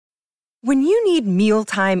When you need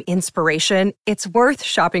mealtime inspiration, it's worth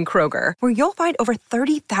shopping Kroger, where you'll find over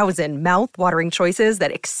 30,000 mouth-watering choices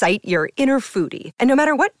that excite your inner foodie. And no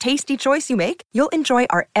matter what tasty choice you make, you'll enjoy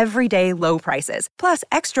our everyday low prices, plus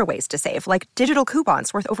extra ways to save, like digital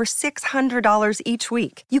coupons worth over $600 each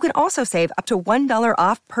week. You can also save up to $1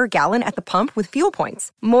 off per gallon at the pump with fuel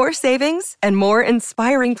points. More savings and more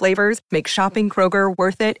inspiring flavors make shopping Kroger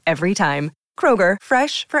worth it every time. Kroger,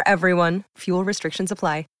 fresh for everyone. Fuel restrictions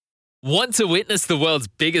apply. Want to witness the world's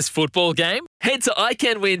biggest football game? Head to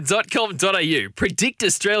iCanWin.com.au, predict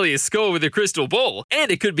Australia's score with a crystal ball, and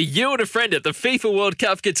it could be you and a friend at the FIFA World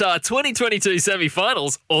Cup Qatar 2022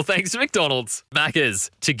 semi-finals, all thanks to McDonald's. Maccas,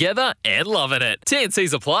 together and loving it.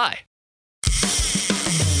 TNCs apply.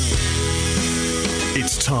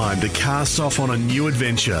 It's time to cast off on a new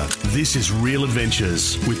adventure. This is Real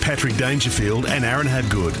Adventures with Patrick Dangerfield and Aaron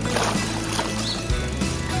Habgood.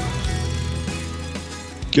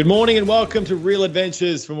 Good morning and welcome to Real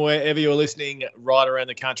Adventures from wherever you're listening right around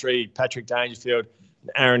the country. Patrick Dangerfield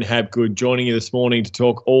and Aaron Habgood joining you this morning to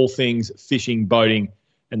talk all things fishing, boating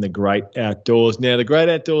and the great outdoors. Now, the great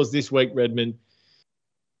outdoors this week, Redmond,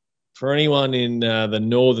 for anyone in the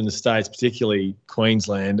northern states, particularly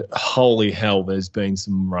Queensland, holy hell, there's been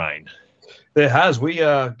some rain. There has.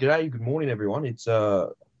 G'day, good morning, everyone. It's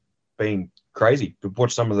been crazy to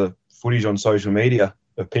watch some of the footage on social media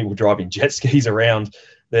of people driving jet skis around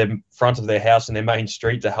the front of their house and their main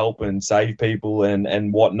street to help and save people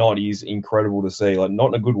and whatnot is incredible to see. Like, not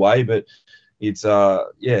in a good way, but it's, I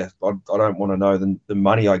don't want to know the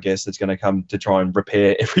money, I guess, that's going to come to try and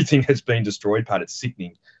repair everything that's been destroyed, Pat. It's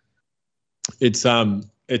sickening.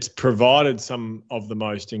 It's provided some of the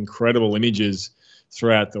most incredible images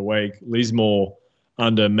throughout the week. Lismore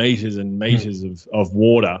under metres and metres of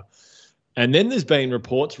water. And then there's been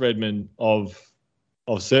reports, Redmond, of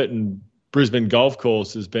certain Brisbane golf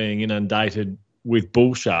courses being inundated with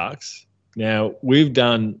bull sharks. Now, we've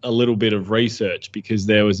done a little bit of research because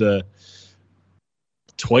there was a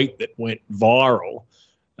tweet that went viral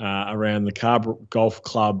around the Car Golf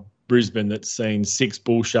Club Brisbane that's seen 6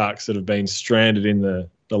 bull sharks that have been stranded in the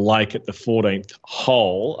lake at the 14th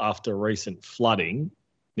hole after recent flooding.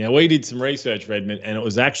 Now, we did some research, Redmond, and it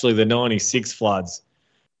was actually the 96 floods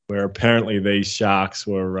where apparently these sharks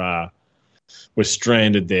were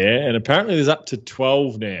stranded there, and apparently there's up to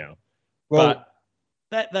 12 now. Well,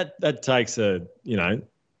 but that takes it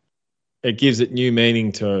gives it new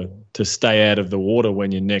meaning to stay out of the water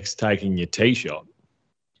when you're next taking your tee shot.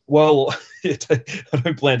 Well, I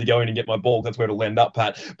don't plan to go in and get my ball. That's where it'll end up,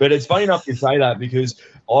 Pat. But it's funny enough you say that because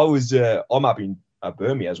I'm up in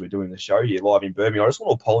Birmingham as we're doing the show here live in Birmingham. I just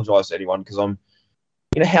want to apologise to anyone because I'm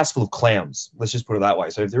in a house full of clowns. Let's just put it that way.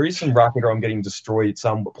 So if there is some racket or I'm getting destroyed at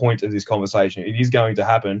some point of this conversation, it is going to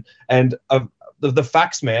happen. And the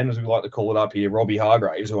fax man, as we like to call it up here, Robbie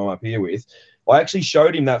Hargraves, who I'm up here with, I actually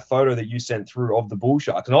showed him that photo that you sent through of the bull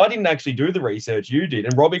sharks. And I didn't actually do the research, you did.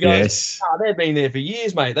 And Robbie goes, yes. They've been there for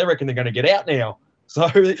years, mate. They reckon they're going to get out now. So,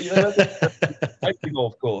 that's a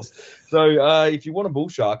golf course. So if you want a bull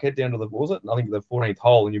shark, head down to the 14th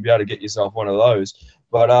hole, and you'll be able to get yourself one of those.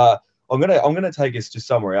 But I'm gonna take us to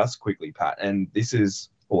somewhere else quickly, Pat. And this is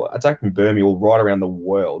it's actually Birmingham all right around the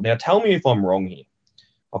world. Now, tell me if I'm wrong here.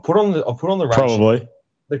 I'll put on the probably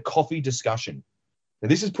the coffee discussion. Now,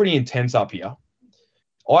 this is pretty intense up here.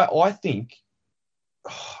 I think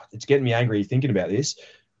it's getting me angry thinking about this.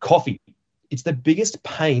 Coffee, it's the biggest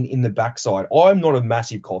pain in the backside. I'm not a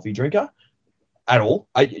massive coffee drinker at all.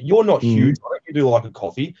 You're not huge. I don't do like a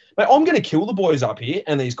coffee. Mate, I'm going to kill the boys up here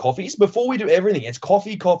and these coffees before we do everything. It's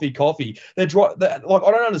coffee. They're dry. I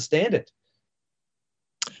don't understand it.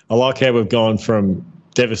 I like how we've gone from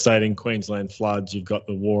devastating Queensland floods. You've got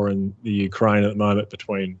the war in the Ukraine at the moment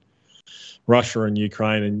between Russia and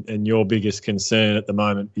Ukraine, and your biggest concern at the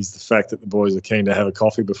moment is the fact that the boys are keen to have a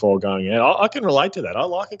coffee before going out. I can relate to that. I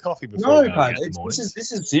like a coffee before going out.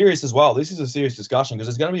 This is serious as well. This is a serious discussion because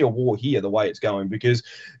there's going to be a war here the way it's going, because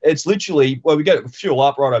it's literally, we go to fuel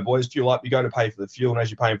up, righto, boys, fuel up. You go to pay for the fuel, and as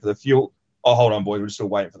you're paying for the fuel, hold on, boys, we're still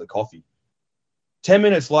waiting for the coffee. 10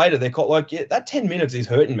 minutes later, they're that 10 minutes is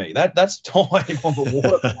hurting me. That's time on the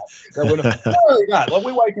water.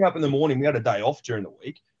 We're waking up in the morning. We had a day off during the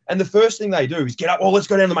week. And the first thing they do is get up. Oh, let's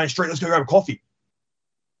go down the main street. Let's go grab a coffee.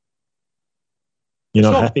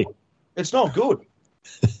 You're not happy. It's not good.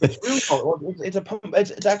 It's really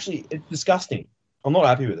it's disgusting. I'm not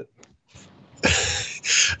happy with it.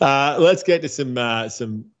 Let's get to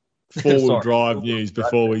some forward drive news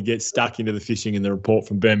before we get stuck into the fishing and the report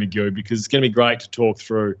from Birmingham, because it's going to be great to talk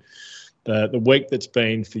through the week that's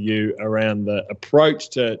been for you around the approach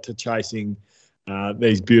to chasing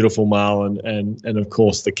these beautiful marlin and of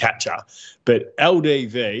course the catcher. But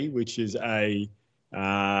LDV, which is a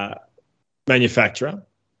manufacturer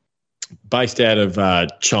based out of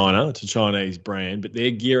China, it's a Chinese brand, but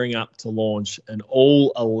they're gearing up to launch an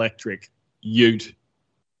all-electric ute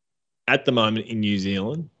at the moment in New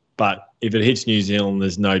Zealand. But if it hits New Zealand,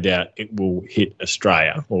 there's no doubt it will hit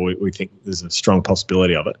Australia, or we think there's a strong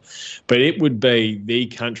possibility of it. But it would be the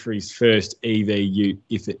country's first EV ute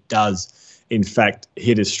if it does, in fact,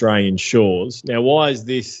 hit Australian shores. Now, why is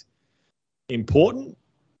this important?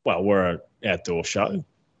 Well, we're an outdoor show,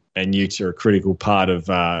 and utes are a critical part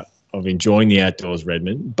of enjoying the outdoors,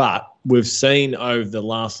 Redmond. But we've seen over the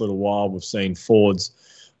last little while, we've seen Ford's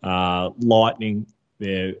Lightning,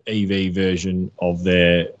 their EV version of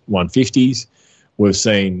their 150s. We've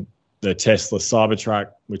seen the Tesla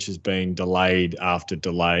Cybertruck, which has been delayed after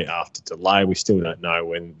delay after delay. We still don't know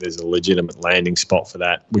when there's a legitimate landing spot for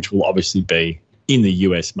that, which will obviously be in the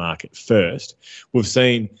US market first. We've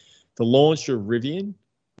seen the launch of Rivian,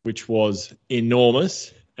 which was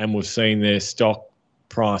enormous, and we've seen their stock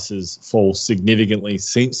prices fall significantly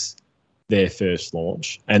since their first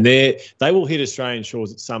launch. And they will hit Australian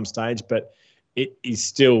shores at some stage, but it is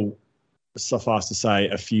still, suffice to say,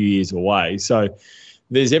 a few years away. So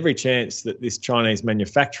there's every chance that this Chinese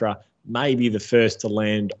manufacturer may be the first to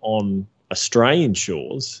land on Australian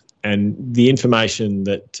shores. And the information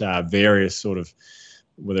that various sort of,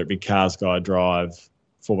 whether it be Cars Guide Drive,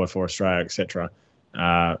 4x4 Australia, etc.,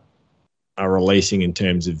 are releasing in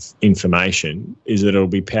terms of information is that it'll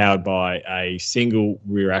be powered by a single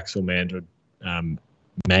rear axle mounted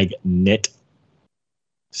magnet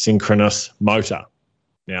synchronous motor.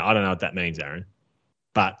 Now, I don't know what that means, Aaron,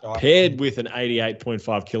 but paired with an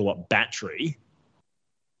 88.5 kilowatt battery,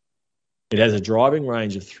 it has a driving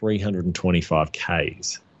range of 325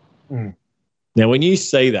 Ks. Now, when you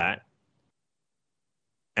see that,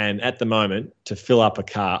 and at the moment, to fill up a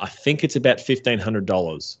car, I think it's about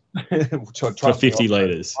 $1,500 for 50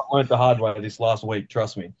 litres. I learned the hard way this last week,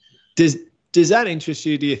 trust me. Does that interest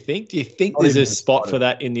you, do you think? Do you think there's a spot for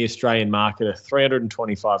that in the Australian market, a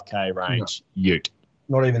 325K range ute?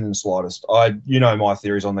 Not even in the slightest. You know my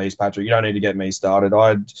theories on these, Patrick. You don't need to get me started.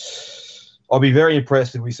 I'll be very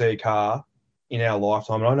impressed if we see a car in our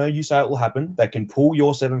lifetime, and I know you say it will happen, that can pull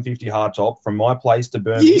your 750 hardtop from my place to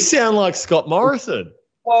Burnaby. You sound like Scott Morrison.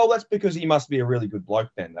 Well, that's because he must be a really good bloke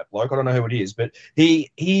then, that bloke. I don't know who it is, but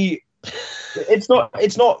it's not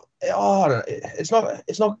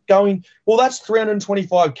going, well, that's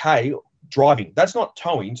 325K driving. That's not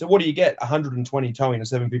towing. So what do you get? 120 towing a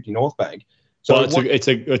 750 North Bank. So well, it's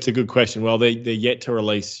a good question. Well, they're yet to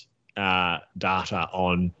release data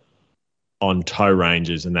on tow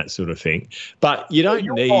ranges and that sort of thing. But you don't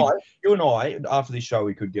need... You and I, after this show,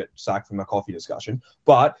 we could get sacked from a coffee discussion.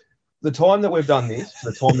 But the time that we've done this,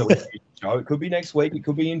 the time that we've done this show, it could be next week, it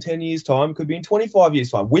could be in 10 years' time, it could be in 25 years'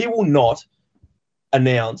 time. We will not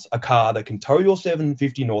announce a car that can tow your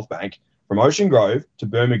 750 North Bank from Ocean Grove to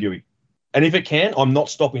Bermagui. And if it can, I'm not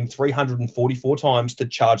stopping 344 times to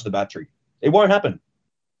charge the battery. It won't happen.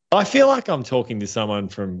 I feel like I'm talking to someone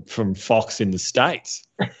from Fox in the States.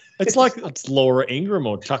 It's like it's Laura Ingraham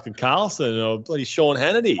or Tucker Carlson or bloody Sean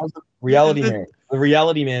Hannity. Reality man. The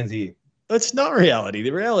reality man's here. It's not reality.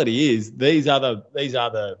 The reality is these are the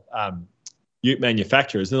ute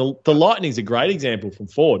manufacturers. And the Lightning's a great example from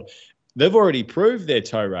Ford. They've already proved their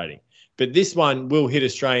tow rating. But this one will hit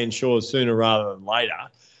Australian shores sooner rather than later.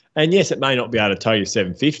 And yes, it may not be able to tow your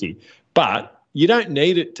 750, but you don't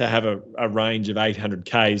need it to have a range of 800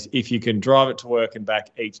 Ks if you can drive it to work and back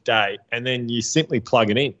each day, and then you simply plug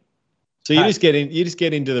it in. So you just get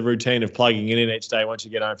into the routine of plugging it in each day once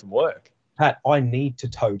you get home from work. Pat, I need to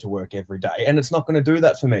tow to work every day, and it's not going to do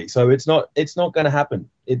that for me. So it's not going to happen.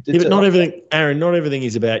 But not everything, Aaron. Not everything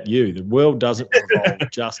is about you. The world doesn't revolve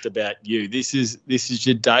just about you. This is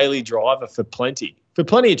your daily driver for plenty of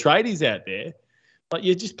tradies out there. Like,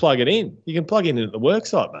 you just plug it in. You can plug it in at the work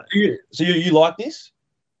site, mate. So you like this?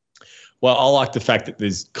 Well, I like the fact that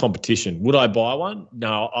there's competition. Would I buy one?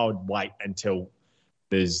 No, I would wait until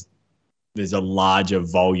there's a larger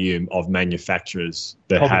volume of manufacturers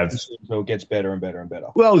that have... So it gets better and better and better.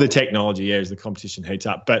 Well, the technology, as the competition heats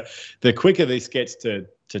up. But the quicker this gets to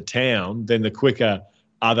town, then the quicker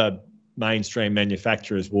other mainstream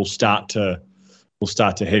manufacturers will start to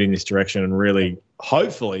head in this direction and really,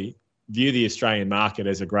 hopefully, view the Australian market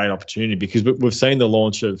as a great opportunity, because we've seen the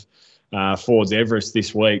launch of Ford's Everest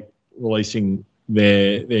this week, releasing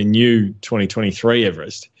their new 2023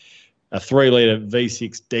 Everest, a 3-litre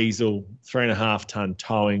V6 diesel, 3.5-tonne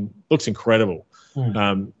towing. Looks incredible.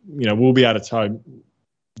 We'll be able to tow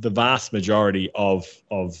the vast majority of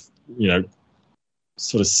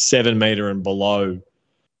sort of 7 metre and below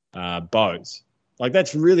boats. Like,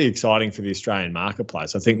 that's really exciting for the Australian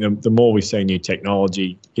marketplace. I think the more we see new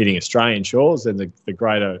technology hitting Australian shores, then the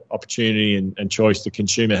greater opportunity and choice the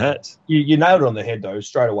consumer has. You nailed it on the head, though,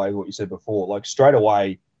 straight away, what you said before. Like, straight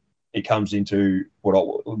away, it comes into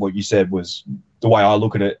what you said was the way I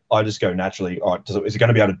look at it. I just go naturally, all right, is it going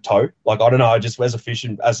to be able to tow? Like, I don't know, just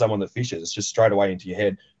as someone that fishes, it's just straight away into your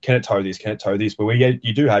head. Can it tow this? Can it tow this? But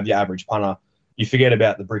you do have your average punter. You forget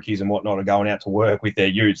about the brickies and whatnot are going out to work with their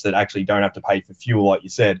utes that actually don't have to pay for fuel, like you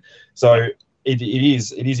said. So it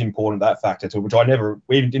is important, that factor, to which I never,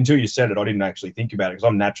 even until you said it, I didn't actually think about it because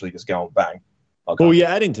I'm naturally just going bang. Okay. Well, you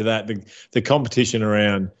add into that the competition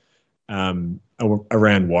around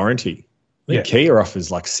warranty. I think Kia offers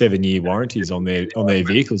like 7-year warranties on their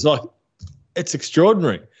vehicles. Like, it's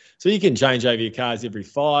extraordinary. So you can change over your cars every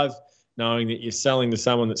 5, knowing that you're selling to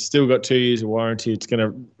someone that's still got 2 years of warranty. It's going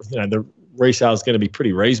to, the resale is going to be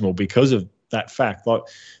pretty reasonable because of that fact. Like,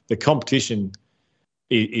 the competition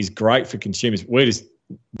is great for consumers. We're just,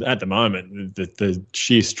 at the moment, the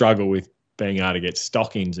sheer struggle with being able to get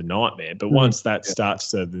stock in's a nightmare. But once that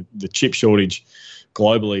starts to, the chip shortage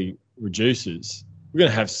globally reduces, we're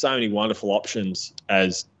going to have so many wonderful options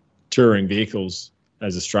as touring vehicles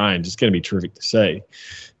as Australians. It's going to be terrific to see.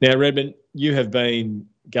 Now, Redmond, you have been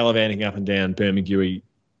gallivanting up and down Bermagui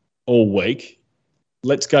all week.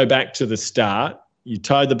 Let's go back to the start. You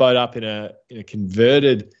towed the boat up in a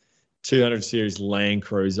converted 200 series Land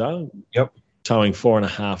Cruiser. Yep. Towing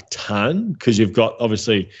 4.5 ton, because you've got all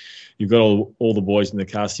the boys in the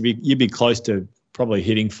car. So you'd be close to probably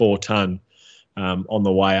hitting 4 ton on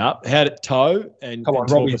the way up. How did it tow? And talk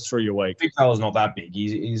us through your week. Big fella's not that big.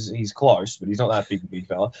 He's close, but he's not that big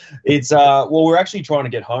fella. It's we're actually trying to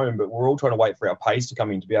get home, but we're all trying to wait for our pays to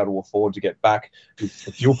come in to be able to afford to get back with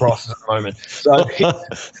the fuel prices at the moment. So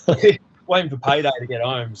waiting for payday to get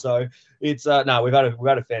home. So it's we've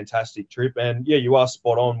had a fantastic trip, and you are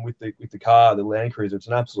spot on with the car, the Land Cruiser. It's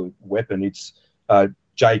an absolute weapon. It's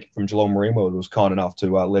Jake from Geelong Marine World was kind enough to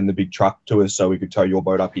lend the big truck to us so we could tow your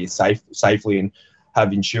boat up here safely and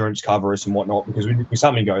have insurance cover us and whatnot, because if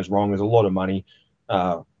something goes wrong, there's a lot of money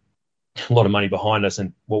behind us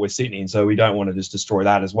and what we're sitting in. So we don't want to just destroy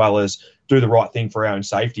that, as well as do the right thing for our own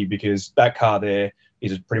safety, because that car there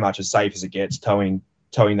is pretty much as safe as it gets, towing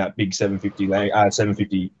that big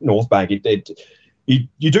 750 North Bank.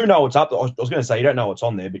 You do know what's up. I was going to say you don't know what's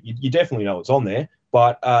on there, but you definitely know what's on there.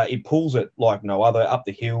 But it pulls it like no other, up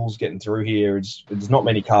the hills, getting through here. There's not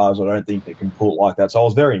many cars, I don't think, that can pull it like that. So I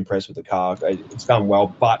was very impressed with the car. It's done well.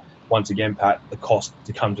 But once again, Pat, the cost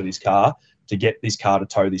to come to this car, to get this car to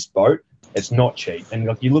tow this boat, it's not cheap. And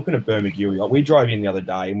like, you're looking at Bermagui. Like, we drove in the other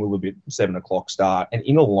day and we were at 7 o'clock start. And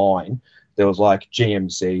in a line, there was like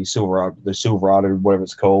GMC, Silverado, whatever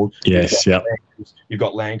it's called. Yes, yeah. You've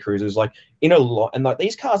got Land Cruisers, like in a lot, and like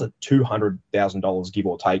these cars are $200,000 give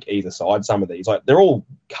or take either side. Some of these, like they're all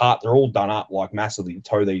done up like massively to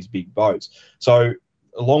tow these big boats. So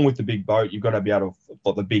along with the big boat, you've got to be able to,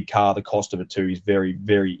 for the big car, the cost of it too is very,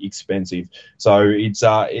 very expensive. So it's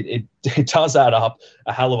it does add up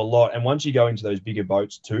a hell of a lot. And once you go into those bigger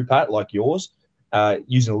boats too, Pat, like yours,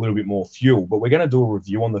 using a little bit more fuel, but we're going to do a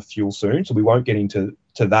review on the fuel soon, so we won't get into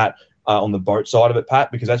that on the boat side of it,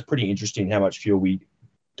 Pat, because that's pretty interesting how much fuel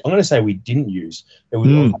I'm going to say we didn't use. I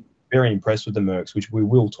was very impressed with the Mercs, which we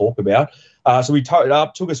will talk about. So we towed it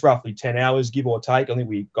up, took us roughly 10 hours, give or take. I think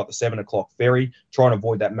we got the 7 o'clock ferry, trying to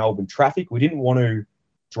avoid that Melbourne traffic. We didn't want to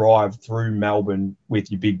drive through Melbourne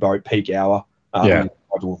with your big boat peak hour. We tried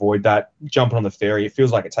to avoid that. Jumping on the ferry, it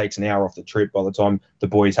feels like it takes an hour off the trip by the time the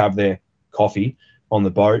boys have their coffee on the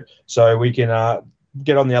boat. So we can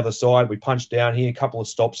get on the other side. We punched down here, a couple of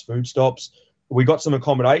stops, food stops. We got some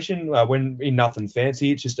accommodation. When in nothing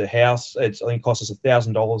fancy, it's just a house. I think it cost us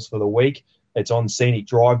 $1,000 for the week. It's on Scenic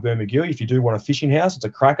Drive, Bermagui. If you do want a fishing house, it's a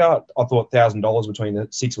cracker. I thought $1,000 between the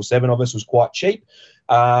 6 or 7 of us was quite cheap.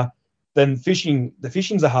 Then the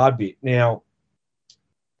fishing's a hard bit. Now,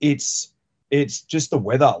 it's just the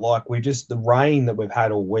weather. Like, the rain that we've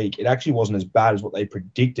had all week, it actually wasn't as bad as what they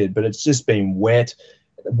predicted, but it's just been wet.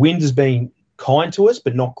 The wind has been kind to us,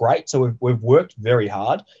 but not great. So we've worked very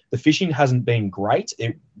hard. The fishing hasn't been great.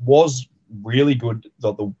 It was really good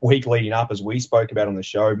the week leading up, as we spoke about on the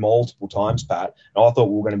show multiple times, Pat. And I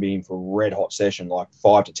thought we were going to be in for a red hot session, like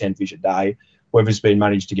 5 to 10 fish a day. We've just been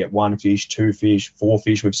managed to get 1 fish, 2 fish, 4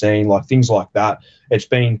 fish we've seen, like things like that. It's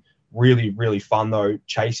been really, really fun, though,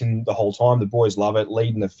 chasing the whole time. The boys love it,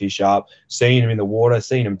 leading the fish up, seeing them in the water,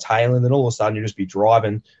 seeing them tailing. Then all of a sudden you just be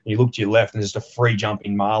driving and you look to your left and there's just a free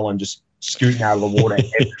jumping marlin just scooting out of the water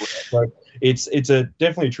everywhere. So it's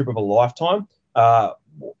definitely a trip of a lifetime.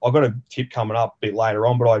 I've got a tip coming up a bit later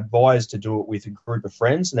on, but I advise to do it with a group of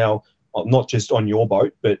friends. Now, not just on your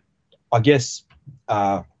boat, but I guess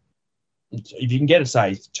if you can get,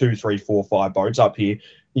 say, 2, 3, 4, 5 boats up here,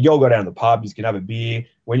 you all go down to the pub, you can have a beer.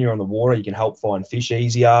 When you're on the water, you can help find fish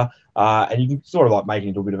easier. And you can sort of like make it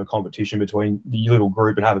into a bit of a competition between the little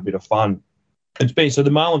group and have a bit of fun. So the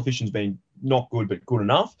marlin fishing's been not good, but good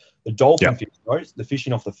enough. The dolphin fishing, though, the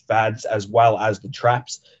fishing off the fads as well as the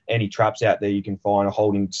traps. Any traps out there you can find are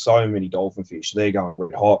holding so many dolphin fish. They're going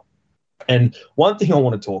really hot. And one thing I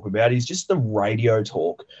want to talk about is just the radio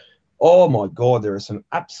talk. Oh, my God, there are some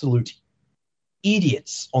absolute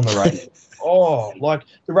idiots on the radio. Like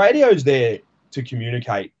the radio's there to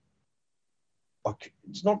communicate. Like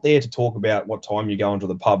it's not there to talk about what time you go into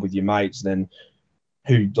the pub with your mates. Then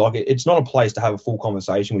it's not a place to have a full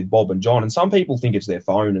conversation with Bob and John. And some people think it's their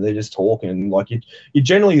phone and they're just talking. Like you're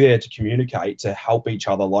generally there to communicate, to help each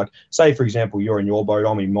other. Like say, for example, you're in your boat,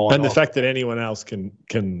 I'm in mine. And the fact that anyone else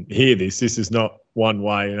can hear this is not one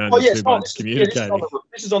way and only two months communicating.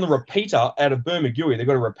 This is on the repeater out of Bermagui. They've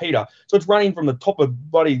got a repeater. So it's running from the top of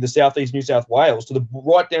the southeast New South Wales to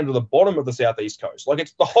right down to the bottom of the southeast coast. Like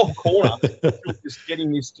it's the whole corner just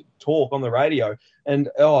getting this talk on the radio. And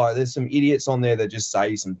there's some idiots on there that just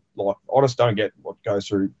say some, like, I just don't get what goes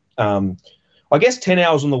through. I guess 10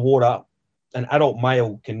 hours on the water, an adult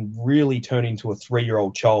male can really turn into a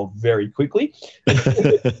 3-year-old child very quickly.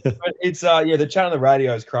 But it's the chat on the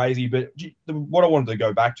radio is crazy. But what I wanted to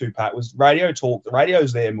go back to, Pat, was radio talk. The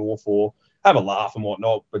radio's there more for have a laugh and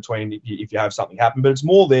whatnot between if you have something happen, but it's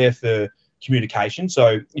more there for communication.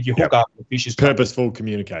 So if you hook up the fish's purposeful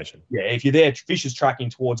communication. Yeah, if you're there, fish is tracking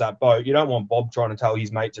towards that boat. You don't want Bob trying to tell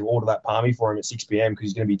his mate to order that palmy for him at 6 p.m. because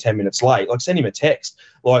he's going to be 10 minutes late. Like send him a text.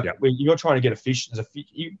 Like when you're trying to get a fish,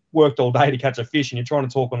 you worked all day to catch a fish and you're trying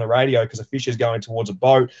to talk on the radio because a fish is going towards a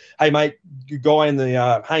boat. Hey mate, guy in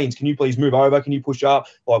the Haynes, can you please move over? Can you push up?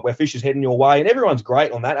 Like where fish is heading your way, and everyone's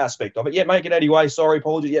great on that aspect of it. Yeah, mate, get out of your way. Sorry,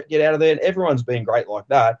 apologies. Yep, get out of there. And everyone's been great like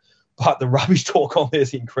that. But the rubbish talk on there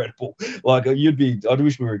is incredible. Like I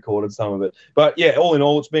wish we recorded some of it. But yeah, all in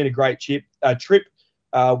all, it's been a great trip.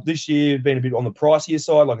 This year has been a bit on the pricier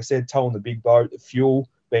side. Like I said, towing the big boat, the fuel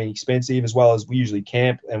being expensive, as well as we usually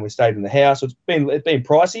camp and we stayed in the house. So it's been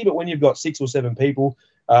pricey, but when you've got 6 or 7 people,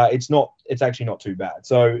 it's actually not too bad.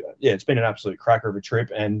 So yeah, it's been an absolute cracker of a trip,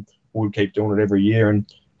 and we'll keep doing it every year.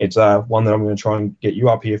 And it's one that I'm going to try and get you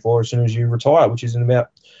up here for as soon as you retire, which is in about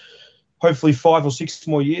hopefully 5 or 6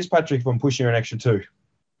 more years, Patrick, if I'm pushing you an extra 2.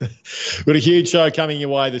 We've got a huge show coming your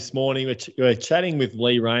way this morning. We're chatting with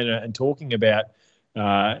Lee Rayner and talking about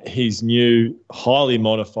his new highly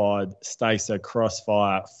modified Stacer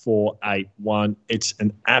Crossfire 481. It's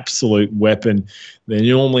an absolute weapon. They're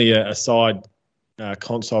normally a side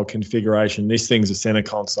console configuration. This thing's a center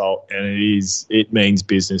console, and it means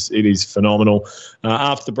business. It is phenomenal.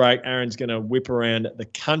 After the break, Aaron's going to whip around the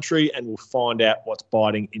country and we'll find out what's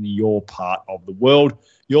biting in your part of the world.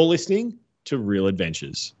 You're listening to Real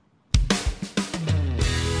Adventures.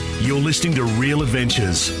 You're listening to Real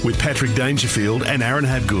Adventures with Patrick Dangerfield and Aaron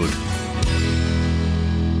Habgood.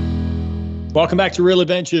 Welcome back to Real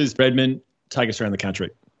Adventures. Redmond, take us around the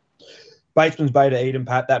country. Batesman's Bay to Eden,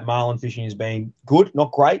 Pat, that marlin fishing has been good.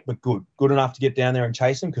 Not great, but good. Good enough to get down there and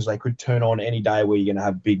chase them because they could turn on any day where you're going to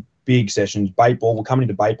have big sessions. Bait ball, we're coming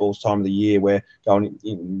into bait ball's time of the year. We're going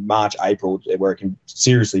in March, April, where it can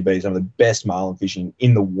seriously be some of the best marlin fishing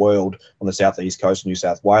in the world on the southeast coast of New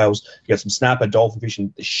South Wales. You got some snapper, dolphin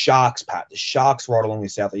fishing, the sharks, Pat. The sharks right along the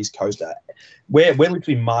southeast coast. We're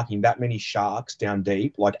literally marking that many sharks down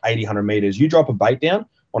deep, like 80, 100 metres. You drop a bait down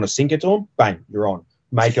on a sinker to them, bang, you're on.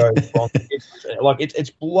 Mako, it's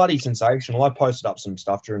bloody sensational. I posted up some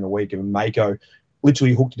stuff during the week of Mako,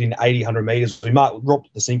 literally hooked it in 80, 100 metres. We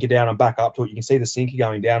dropped the sinker down and back up to it. You can see the sinker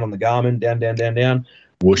going down on the Garmin, down.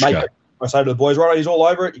 Mako, I say to the boys, right, he's all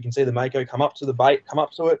over it. You can see the Mako come up to the bait, come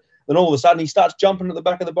up to it. Then all of a sudden he starts jumping to the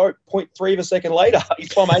back of the boat. 0.3 of a second later,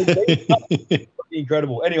 he's from 80.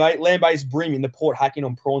 Incredible. Anyway, land-based bream in the Port hacking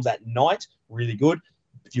on prawns at night, really good.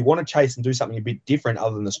 If you want to chase and do something a bit different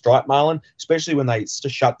other than the striped marlin, especially when they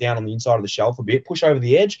just shut down on the inside of the shelf a bit, push over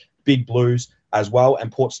the edge, big blues as well. And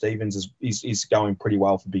Port Stephens is going pretty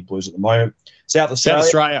well for big blues at the moment. South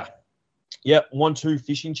Australia. Yep, 1-2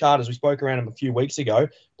 fishing charters. We spoke around them a few weeks ago,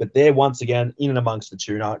 but they're once again in and amongst the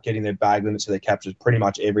tuna, getting their bag limits to their captures pretty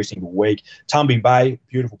much every single week. Tumby Bay,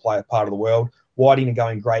 beautiful part of the world. Whiting are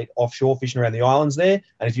going great offshore fishing around the islands there.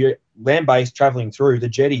 And if you're land-based travelling through the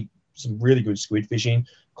jetty, some really good squid fishing.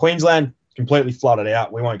 Queensland, completely flooded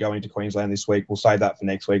out. We won't go into Queensland this week. We'll save that for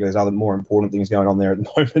next week. There's other more important things going on there at the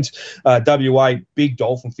moment. WA, big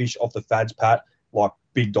dolphin fish off the fads, Pat. Like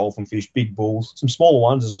big dolphin fish, big bulls, some smaller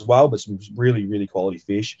ones as well, but some really, really quality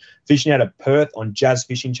fish. Fishing out of Perth on Jazz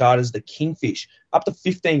Fishing Charters, the kingfish, up to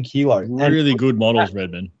 15 kilo. Really good models,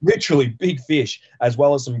 Redmond. Literally big fish, as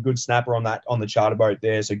well as some good snapper on the charter boat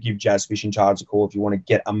there. So give Jazz Fishing Charters a call if you want to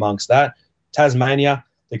get amongst that. Tasmania,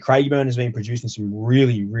 the Craigieburn has been producing some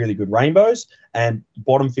really, really good rainbows, and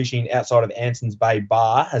bottom fishing outside of Anson's Bay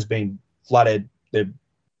Bar has been flathead the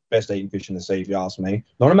best eating fish in the sea, if you ask me.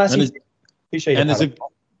 Not a massive fish eater. And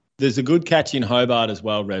there's a good catch in Hobart as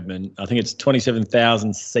well, Redmond. I think it's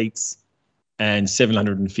 27,000 seats and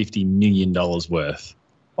 $750 million worth.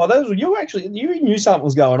 Oh, you knew something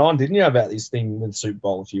was going on, didn't you, about this thing with Super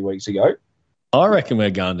Bowl a few weeks ago? I reckon we're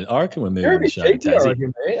moving on the show,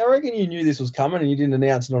 Tassie. I reckon you knew this was coming and you didn't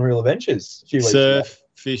announce it on Real Adventures a few weeks ago. Surf,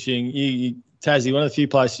 fishing. Tassie, one of the few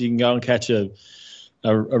places you can go and catch a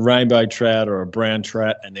rainbow trout or a brown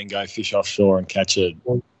trout and then go fish offshore and catch it.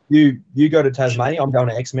 Well, you go to Tasmania. I'm going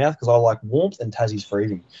to Exmouth because I like warmth and Tassie's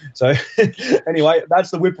freezing. So anyway,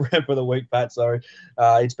 that's the whip around for the week, Pat. So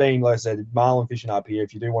it's been, like I said, marlin fishing up here.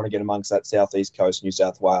 If you do want to get amongst that southeast coast, New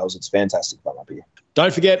South Wales, it's fantastic fun up here.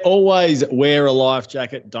 Don't forget, always wear a life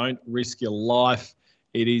jacket. Don't risk your life.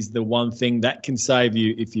 It is the one thing that can save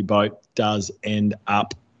you if your boat does end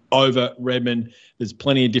up over, Redmond. There's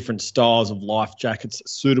plenty of different styles of life jackets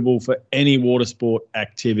suitable for any water sport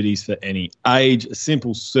activities for any age. A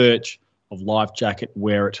simple search of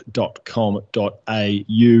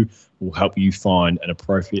lifejacketwearit.com.au will help you find an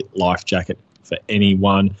appropriate life jacket for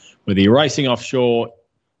anyone, whether you're racing offshore,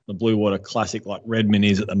 the Blue Water Classic like Redmond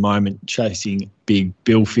is at the moment, chasing big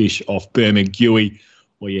billfish off Bermagui,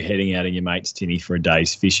 or you're heading out in your mate's tinny for a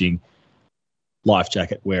day's fishing.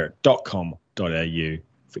 Lifejacketwearit.com.au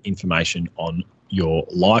for information on your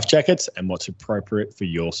life jackets and what's appropriate for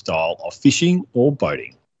your style of fishing or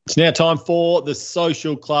boating. It's now time for the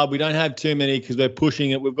Social Club. We don't have too many because we're pushing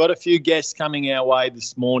it. We've got a few guests coming our way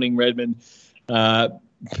this morning, Redmond,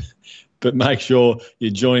 but make sure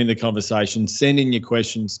you're joining the conversation. Send in your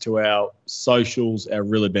questions to our socials, our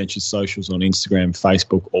Real Adventures socials on Instagram,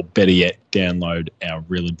 Facebook, or better yet, download our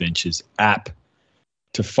Real Adventures app.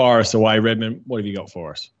 To fire us away, Redmond, what have you got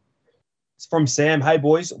for us? It's from Sam. Hey,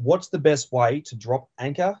 boys, what's the best way to drop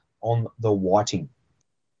anchor on the whiting?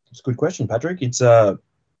 It's a good question, Patrick. It's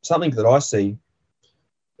something that I see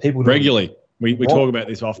people do regularly. We talk about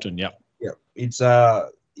this often. Yep. Yeah. It's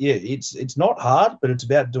not hard, but it's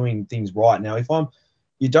about doing things right. Now, people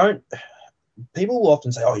will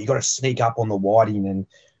often say, oh, you got to sneak up on the whiting and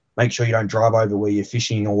make sure you don't drive over where you're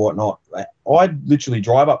fishing or whatnot. I literally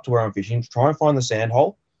drive up to where I'm fishing, try and find the sand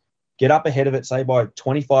hole, get up ahead of it, say by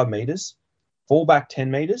 25 meters, fall back 10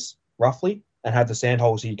 meters roughly, and have the sand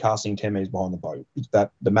hole so you're casting 10 meters behind the boat.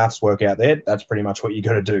 That the maths work out there. That's pretty much what you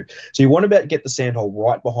got to do. So you want to get the sand hole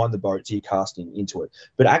right behind the boat so you're casting into it.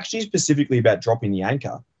 But actually specifically about dropping the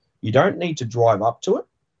anchor, you don't need to drive up to it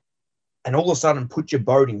and all of a sudden put your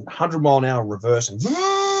boat in 100-mile-an-hour reverse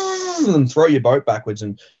and throw your boat backwards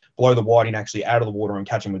and blow the whiting actually out of the water and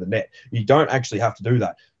catch them with a net. You don't actually have to do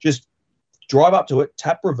that. Just drive up to it,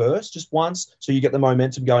 tap reverse just once so you get the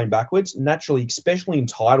momentum going backwards. Naturally, especially in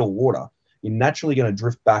tidal water, you're naturally going to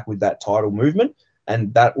drift back with that tidal movement,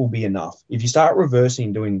 and that will be enough. If you start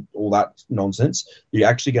reversing, doing all that nonsense, you're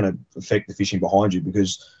actually going to affect the fishing behind you,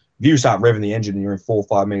 because if you start revving the engine and you're in 4 or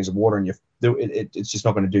 5 meters of water, and it's just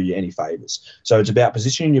not going to do you any favors. So it's about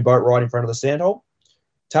positioning your boat right in front of the sand hole,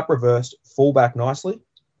 tap reverse, fall back nicely,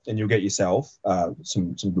 and you'll get yourself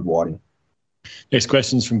some good whiting. Next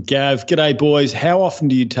question's from Gav. G'day, boys. How often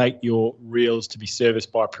do you take your reels to be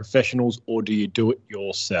serviced by professionals, or do you do it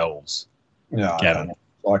yourselves? No, Gavin.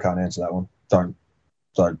 I can't answer that one. Don't.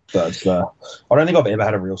 So that's. I don't think I've ever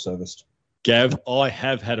had a reel serviced. Gav, I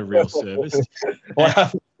have had a reel serviced.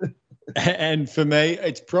 And for me,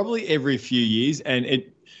 it's probably every few years, and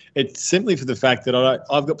it's simply for the fact that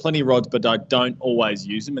I've got plenty of rods, but I don't always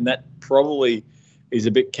use them, and that probably is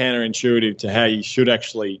a bit counterintuitive to how you should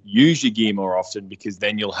actually use your gear more often, because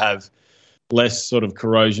then you'll have less sort of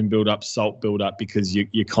corrosion build up, salt build up, because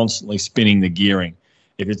you're constantly spinning the gearing.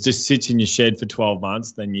 If it just sits in your shed for 12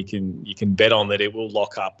 months, then you can bet on that it will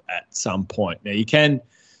lock up at some point. Now, you can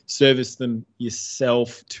service them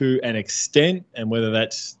yourself to an extent, and whether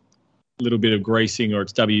that's a little bit of greasing or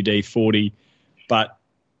it's WD-40, but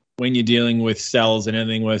when you're dealing with cells and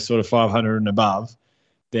anything worth sort of 500 and above,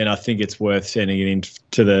 then I think it's worth sending it in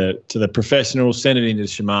to the professionals. Send it into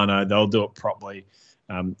Shimano. They'll do it properly.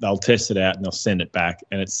 They'll test it out and they'll send it back.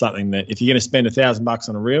 And it's something that if you're going to spend $1,000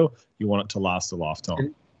 on a reel, you want it to last a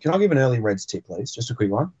lifetime. Can I give an early Reds tip, please? Just a quick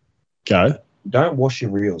one. Go. Don't wash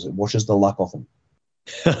your reels. It washes the luck off them.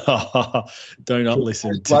 Do not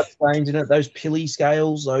listen. Blood stains in it, those pilly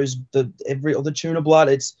scales, the tuna blood.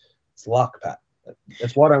 It's luck, Pat.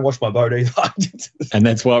 That's why I don't wash my boat either. And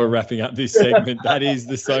that's why we're wrapping up this segment. That is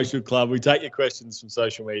the Social Club. We take your questions from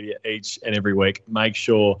social media each and every week. Make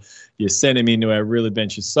sure you send them into our Real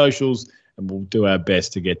Adventures socials, and we'll do our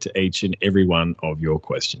best to get to each and every one of your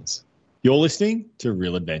questions. You're listening to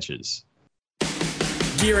Real Adventures.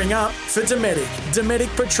 Gearing up for Dometic.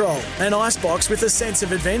 Dometic Patrol, an icebox with a sense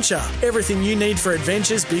of adventure. Everything you need for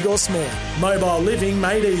adventures, big or small. Mobile living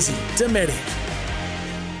made easy. Dometic.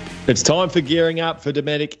 It's time for gearing up for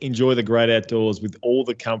Dometic. Enjoy the great outdoors with all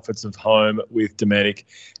the comforts of home with Dometic.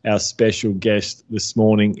 Our special guest this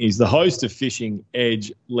morning is the host of Fishing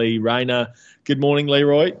Edge, Lee Rayner. Good morning,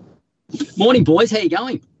 Leroy. Morning, boys. How you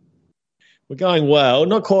going? We're going well.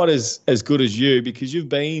 Not quite as good as you, because you've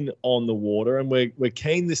been on the water, and we're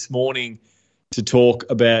keen this morning to talk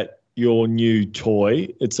about your new toy.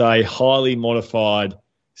 It's a highly modified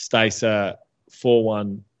Stacer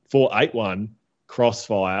 481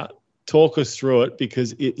 Crossfire. Talk us through it,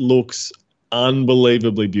 because it looks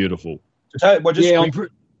unbelievably beautiful. I'm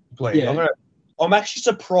actually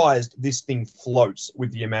surprised this thing floats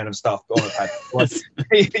with the amount of stuff on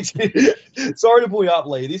it. Sorry to pull you up,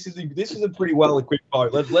 Lee. This is a pretty well equipped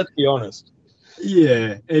boat. Let's be honest.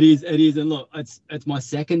 Yeah, it is. And look, it's my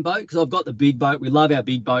second boat, because I've got the big boat. We love our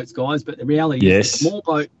big boats, guys. But the reality is, a small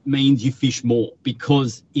boat means you fish more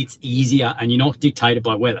because it's easier and you're not dictated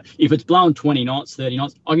by weather. If it's blowing 20 knots, 30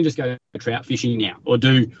 knots, I can just go trout fishing now or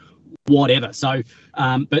do whatever. So,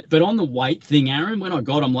 but on the weight thing, Aaron, when I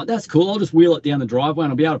got, I'm like, that's cool. I'll just wheel it down the driveway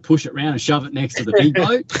and I'll be able to push it around and shove it next to the big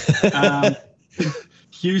boat.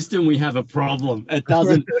 Houston, we have a problem. It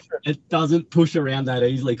doesn't push around that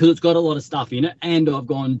easily because it's got a lot of stuff in it, and I've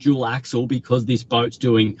gone dual axle because this boat's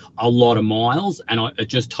doing a lot of miles, and it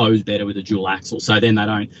just tows better with a dual axle. So then they're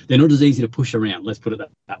not as easy to push around. Let's put it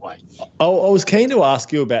that way. I was keen to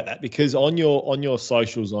ask you about that, because on your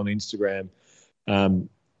socials on Instagram,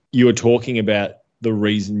 you were talking about the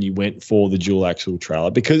reason you went for the dual axle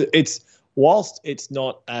trailer, because whilst it's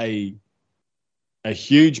not a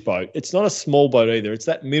huge boat, it's not a small boat either. It's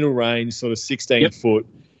that middle range, sort of 16 foot.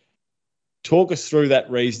 Talk us through that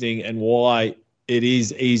reasoning and why it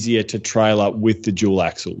is easier to trailer with the dual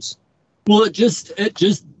axles. Well, it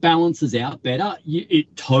just balances out better.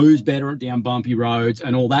 It tows better down bumpy roads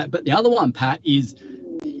and all that. But the other one, Pat, is,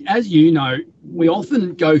 as you know, we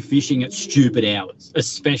often go fishing at stupid hours,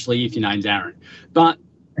 especially if your name's Aaron. But,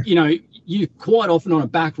 you know, you're quite often on a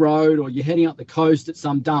back road or you're heading up the coast at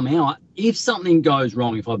some dumb hour. If something goes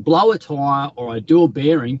wrong, if I blow a tyre or I do a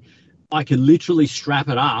bearing, I can literally strap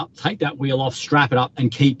it up, take that wheel off, strap it up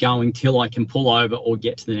and keep going till I can pull over or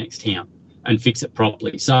get to the next town and fix it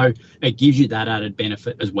properly. So it gives you that added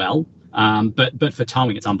benefit as well. But for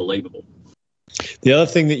towing, it's unbelievable. The other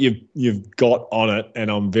thing that you've got on it, and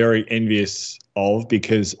I'm very envious of,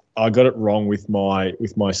 because I got it wrong with my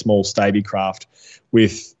small Staby craft,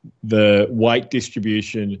 with the weight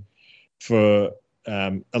distribution for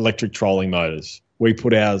electric trolling motors. We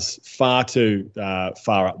put ours far too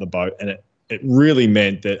far up the boat, and it really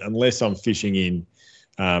meant that unless I'm fishing in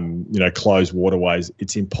closed waterways,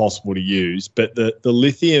 it's impossible to use. But the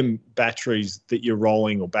lithium batteries that you're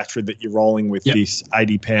rolling, or battery that you're rolling with this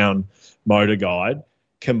 80-pound motor guide,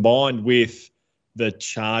 combined with the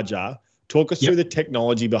charger, talk us through the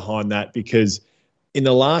technology behind that, because in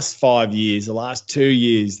the last 5 years, the last 2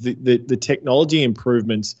 years, the technology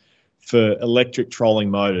improvements for electric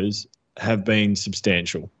trolling motors have been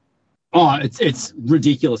substantial. Oh, it's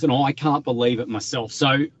ridiculous, and I can't believe it myself.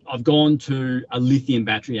 So I've gone to a lithium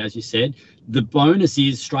battery, as you said. The bonus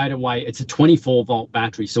is straight away, it's a 24-volt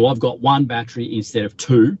battery. So I've got one battery instead of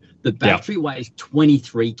two. The battery weighs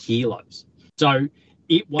 23 kilos. So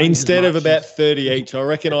it weighs instead of about 30 each. I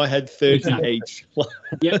reckon I had 30 each.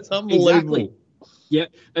 That's unbelievable. Exactly. Yeah,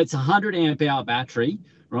 it's a 100-amp-hour battery.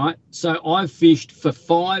 Right, so I've fished for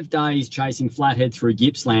 5 days chasing flathead through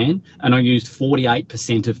Gippsland, and I used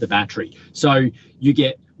 48% of the battery. So you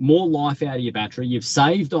get more life out of your battery. You've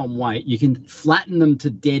saved on weight. You can flatten them to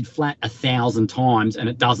dead flat 1,000 times, and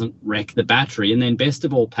it doesn't wreck the battery. And then best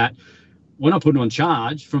of all, Pat, when I put it on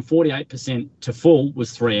charge, from 48% to full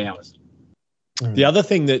was 3 hours. The other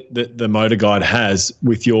thing that the Motor Guide has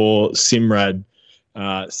with your Simrad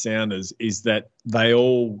sounders is that they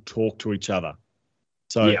all talk to each other.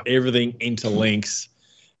 So everything interlinks.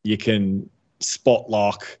 You can spot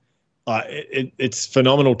lock. It's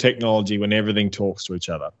phenomenal technology when everything talks to each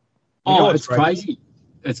other. It's crazy.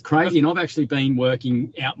 It's crazy. And I've actually been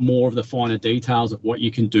working out more of the finer details of what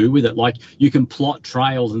you can do with it. Like you can plot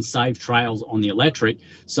trails and save trails on the electric.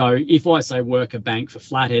 So if I say work a bank for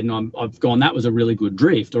flathead and I've gone, that was a really good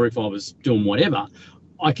drift, or if I was doing whatever,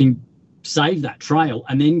 I can save that trail,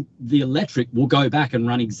 and then the electric will go back and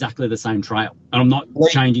run exactly the same trail. And I'm not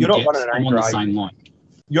changing jets. I'm on the same line.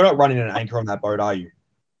 You're not running an anchor on that boat, are you?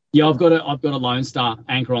 Yeah, I've got a Lone Star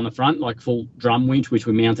anchor on the front, like full drum winch, which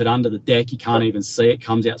we mounted under the deck. You can't even see it.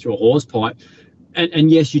 Comes out through a hose pipe.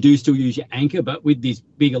 And yes, you do still use your anchor, but with this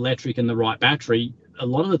big electric and the right battery, a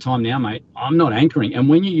lot of the time now, mate, I'm not anchoring. And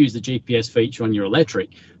when you use the GPS feature on your electric,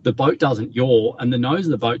 the boat doesn't yaw and the nose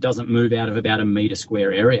of the boat doesn't move out of about a metre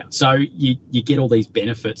square area. So you get all these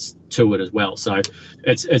benefits to it as well. So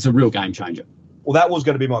it's a real game changer. Well, that was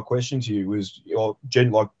going to be my question to you, was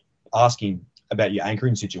like asking about your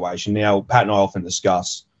anchoring situation. Now, Pat and I often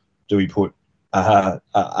discuss, do we put a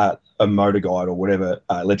motor guide or whatever,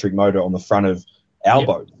 electric motor on the front of our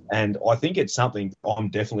boat? And I think it's something I'm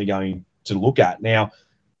definitely going to look at. Now,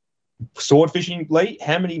 sword fishing, Lee,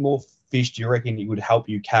 how many more fish do you reckon it would help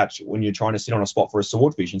you catch when you're trying to sit on a spot for a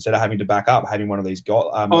swordfish instead of having to back up, having one of these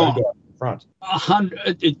motor guides in front?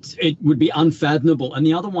 100. It would be unfathomable. And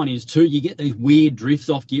the other one is too, you get these weird drifts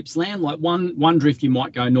off Gippsland. Like one drift, you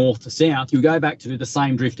might go north to south. You'll go back to do the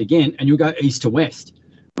same drift again, and you'll go east to west.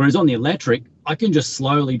 Whereas on the electric, I can just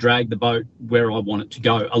slowly drag the boat where I want it to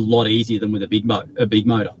go a lot easier than with a big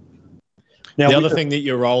motor. Now, the other thing that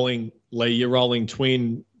you're rolling, Lee, you're rolling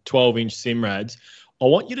twin 12-inch Simrads. I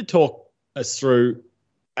want you to talk us through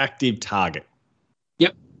Active Target.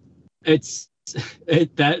 Yep.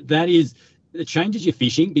 That is, it changes your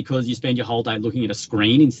fishing because you spend your whole day looking at a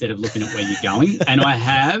screen instead of looking at where you're going. And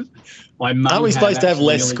aren't we supposed to have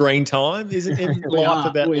less screen time? Isn't life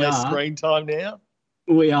about less screen time now?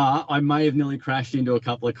 We are. I may have nearly crashed into a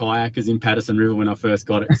couple of kayakers in Patterson River when I first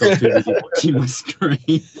got it because I was too busy watching my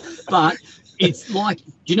screen. But it's like, do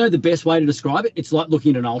you know the best way to describe it? It's like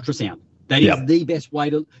looking at an ultrasound. That is the best way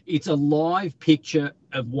to. It's a live picture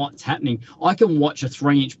of what's happening. I can watch a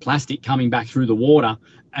 3-inch plastic coming back through the water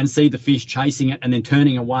and see the fish chasing it and then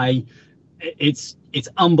turning away. It's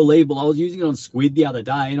unbelievable. I was using it on squid the other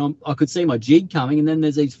day, and I could see my jig coming, and then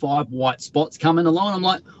there's these 5 white spots coming along. I'm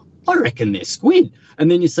like, I reckon they're squid. And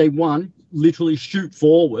then you see one literally shoot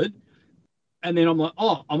forward, and then I'm like,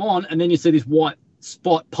 oh, I'm on. And then you see this white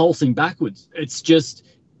spot pulsing backwards.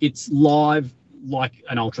 It's live like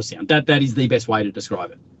an ultrasound. That is the best way to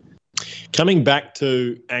describe it. Coming back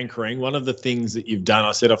to anchoring, one of the things that you've done,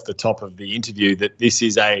 I said off the top of the interview that this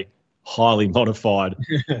is a highly modified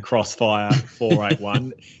Crossfire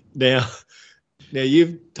 481. Now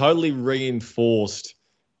you've totally reinforced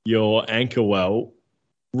your anchor well.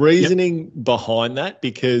 Reasoning behind that,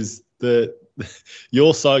 because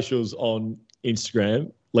your socials on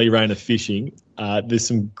Instagram, Lee Rayner Fishing, there's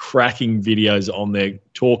some cracking videos on there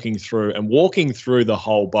talking through and walking through the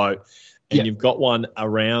whole boat. And you've got one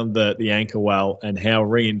around the anchor well and how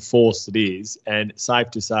reinforced it is. And safe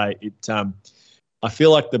to say, I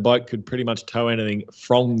feel like the boat could pretty much tow anything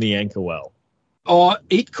from the anchor well. Oh,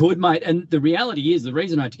 it could, mate. And the reality is, the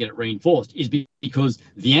reason I had to get it reinforced is because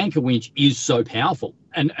the anchor winch is so powerful.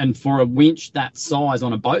 And for a winch that size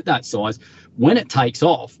on a boat that size, when it takes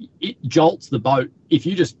off, it jolts the boat. If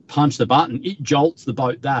you just punch the button, it jolts the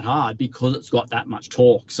boat that hard because it's got that much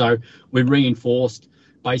torque. So we reinforced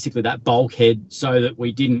basically that bulkhead so that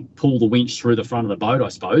we didn't pull the winch through the front of the boat, I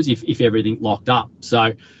suppose, if everything locked up.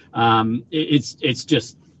 So it's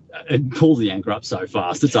just... It pulls the anchor up so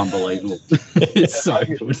fast. It's unbelievable. It's so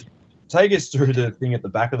good. Take us through the thing at the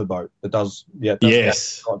back of the boat that does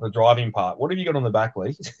the driving part. What have you got on the back,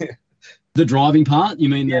 Lee? The driving part? You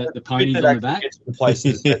mean the ponies on the back? The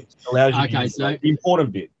places that allows you to the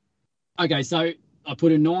important bit. Okay, so I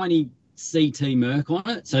put a 90 CT Merc on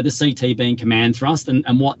it. So the CT being command thrust,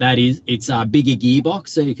 and what that is, it's a bigger gearbox,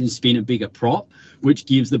 so you can spin a bigger prop, which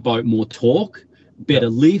gives the boat more torque, better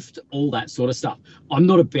lift, all that sort of stuff. I'm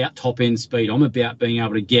not about top end speed. I'm about being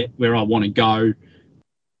able to get where I want to go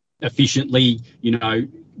efficiently,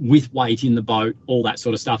 with weight in the boat, all that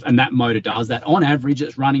sort of stuff. And that motor does that. On average,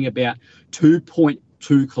 it's running about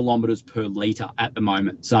 2.2 kilometres per litre at the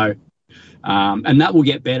moment. So, and that will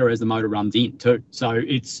get better as the motor runs in too. So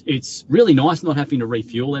it's really nice not having to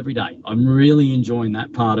refuel every day. I'm really enjoying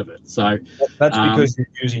that part of it. So that's because you're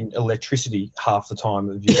using electricity half the time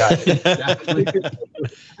of your day.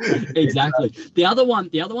 Exactly. The other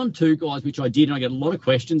one too, guys, which I did, and I get a lot of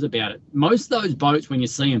questions about it. Most of those boats, when you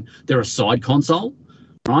see them, they're a side console,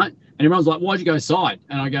 right? And everyone's like, why'd you go side?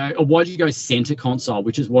 And I go, why'd you go center console,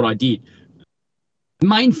 which is what I did. The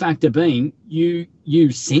main factor being you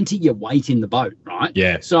centre your weight in the boat, right?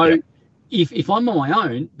 Yeah. So if I'm on my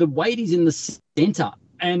own, the weight is in the centre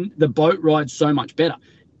and the boat rides so much better.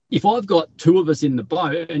 If I've got two of us in the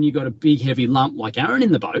boat and you've got a big heavy lump like Aaron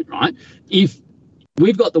in the boat, right? If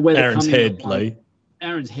we've got the weather Aaron's coming head, Lee.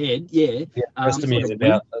 Aaron's head, yeah. The rest of me is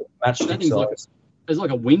about matchstick size. It's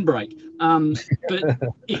like a windbreak. But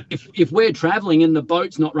if we're travelling and the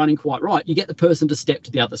boat's not running quite right, you get the person to step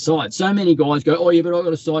to the other side. So many guys go, oh, yeah, but I've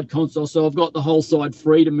got a side console, so I've got the whole side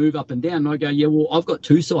free to move up and down. And I go, yeah, well, I've got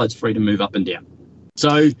two sides free to move up and down.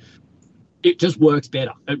 So it just works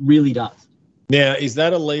better. It really does. Now, is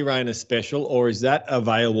that a Lee Rayner special, or is that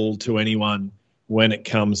available to anyone when it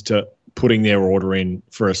comes to putting their order in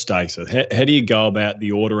for a Stacer? How do you go about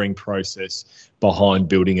the ordering process behind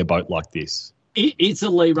building a boat like this? It's a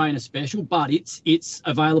Lee Rayner special, but it's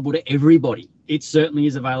available to everybody. It certainly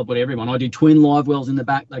is available to everyone. I do twin live wells in the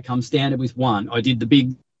back. They come standard with one. I did the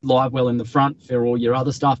big live well in the front for all your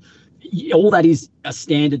other stuff. All that is a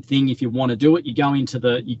standard thing. If you want to do it, you go into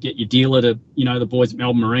you get your dealer to, the boys at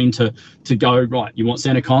Melbourne Marine to go, right, you want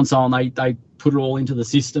center console, and they put it all into the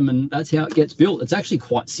system, and that's how it gets built. It's actually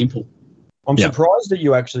quite simple. I'm surprised that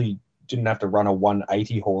you actually didn't have to run a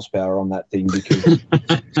 180 horsepower on that thing, because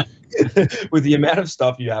with the amount of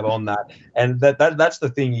stuff you have on that, and that's the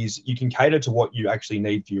thing, is you can cater to what you actually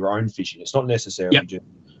need for your own fishing. It's not necessarily just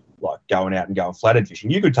like going out and going flathead fishing.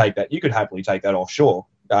 You could happily take that offshore,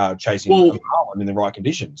 chasing marlin in the right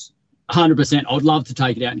conditions. 100%. I'd love to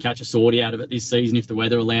take it out and catch a swordie out of it this season if the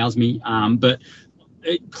weather allows me. But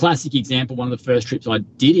classic example, one of the first trips I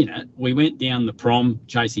did in it, we went down the prom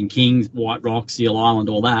chasing kings, White Rock, Seal Island,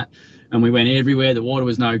 all that, and we went everywhere. The water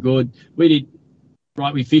was no good. We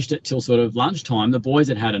fished it till sort of lunchtime. The boys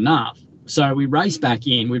had enough. So we raced back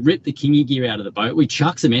in, we ripped the kingy gear out of the boat, we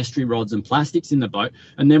chucked some estuary rods and plastics in the boat,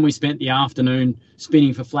 and then we spent the afternoon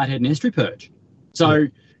spinning for flathead and estuary perch. So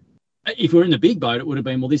if we're in the big boat, it would have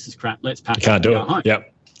been, well, this is crap, let's pack it and go home.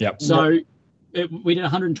 Yep. So we did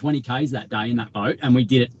 120 Ks that day in that boat, and we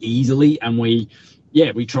did it easily, and we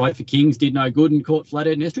tried for kings, did no good, and caught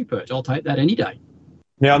flathead and estuary perch. I'll take that any day.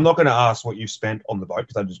 Now, I'm not going to ask what you've spent on the boat,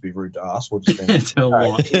 because that'd just be rude to ask. What you spent?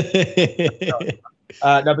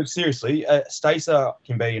 No, but seriously, Stacer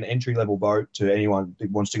can be an entry-level boat to anyone who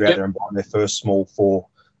wants to go out there and buy their first small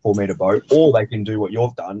 4-metre boat, or they can do what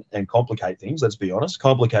you've done and complicate things, let's be honest,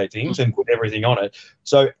 and put everything on it.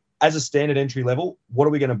 So as a standard entry level, what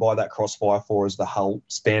are we going to buy that Crossfire for as the hull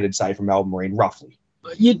standard, say, from Melbourne Marine, roughly?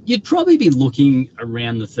 You'd probably be looking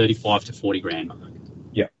around the 35 to 40 grand mark.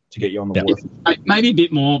 To get you on the water. Maybe a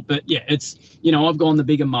bit more, but it's, I've gone the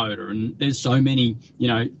bigger motor, and there's so many,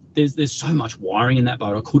 there's so much wiring in that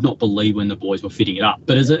boat. I could not believe when the boys were fitting it up.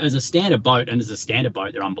 But as a standard boat,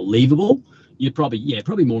 they're unbelievable. You'd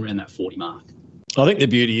probably more around that 40 mark. I think the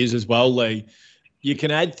beauty is as well, Lee, you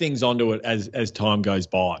can add things onto it as time goes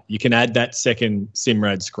by. You can add that second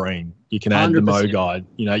Simrad screen. You can add 100%. The Mo Guide.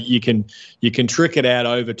 You can trick it out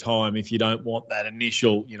over time if you don't want that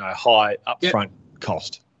initial, high upfront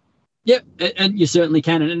cost. Yep, and you certainly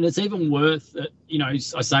can, and it's even worth, I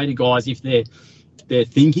say to guys, if they're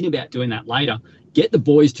thinking about doing that later, get the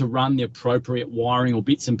boys to run the appropriate wiring or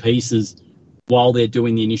bits and pieces while they're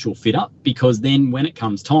doing the initial fit up, because then when it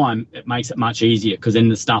comes time, it makes it much easier, because then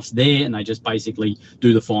the stuff's there and they just basically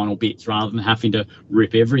do the final bits rather than having to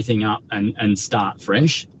rip everything up and start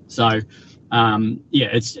fresh. So,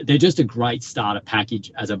 they're just a great starter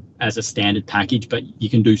package as a standard package, but you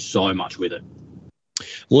can do so much with it.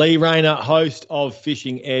 Lee Rayner, host of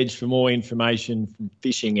Fishing Edge. For more information from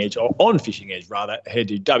Fishing Edge, or on Fishing Edge rather, head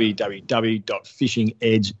to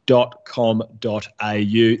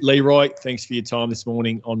www.fishingedge.com.au. Leroy, thanks for your time this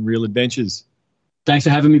morning on Real Adventures. Thanks for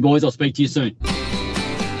having me, boys. I'll speak to you soon.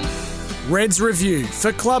 Red's Review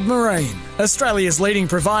for Club Marine, Australia's leading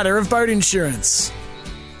provider of boat insurance.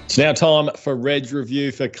 It's now time for Red's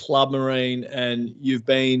Review for Club Marine, and you've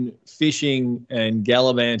been fishing and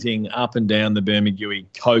gallivanting up and down the Bermagui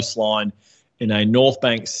coastline in a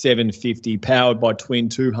Northbank 750 powered by twin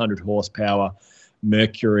 200 horsepower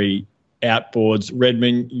Mercury outboards.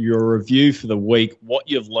 Redmond, your review for the week, what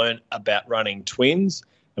you've learned about running twins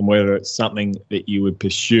and whether it's something that you would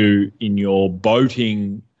pursue in your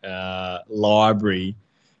boating library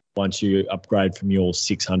once you upgrade from your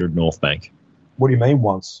 600 Northbank. What do you mean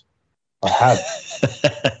once? I have.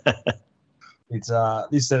 It's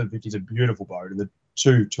this 750 is a beautiful boat, and the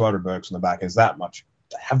 200 Mercs on the back is that much.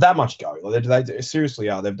 They have that much go. They seriously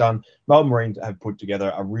are. Melbourne Marine have put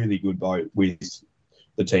together a really good boat with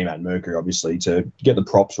the team at Mercury, obviously, to get the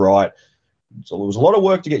props right. So there was a lot of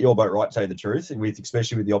work to get your boat right, to tell you the truth,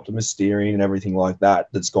 especially with the Optimus steering and everything like that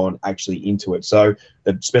that's gone actually into it. So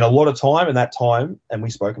they've spent a lot of time, and that time, and we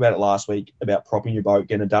spoke about it last week, about propping your boat,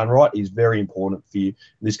 getting it done right, is very important for you.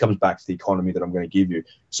 This comes back to the economy that I'm going to give you.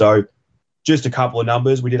 So just a couple of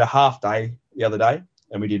numbers. We did a half day the other day,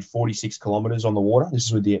 and we did 46 kilometres on the water. This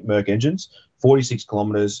is with the Merc engines, 46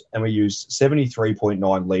 kilometres, and we used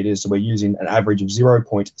 73.9 litres. So we're using an average of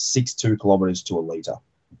 0.62 kilometres to a litre.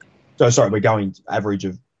 So, sorry, we're going average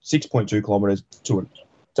of 6.2 kilometres to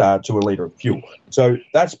a litre of fuel. So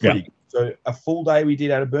that's pretty good. So a full day we did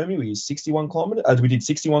out of Burmie, we used 61 kilometres. We did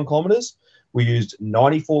 61 kilometres. We used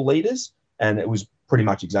 94 litres, and it was pretty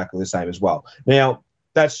much exactly the same as well. Now,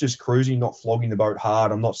 that's just cruising, not flogging the boat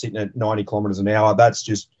hard. I'm not sitting at 90 kilometres an hour. That's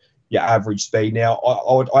just your average speed. Now,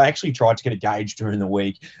 I actually tried to get a gauge during the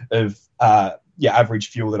week of average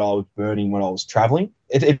fuel that I was burning when I was travelling.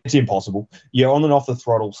 It's impossible. You're on and off the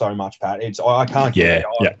throttle so much, Pat. I can't get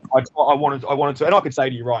it. I wanted to, and I could say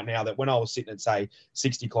to you right now that when I was sitting at, say,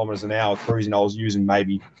 60 kilometres an hour cruising, I was using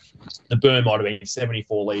maybe the burn might have been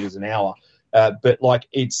 74 litres an hour. But like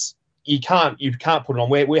you can't put it on.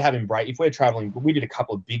 We're having break. If we're travelling, we did a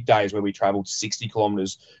couple of big days where we travelled 60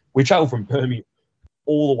 kilometres. We travelled from Burmie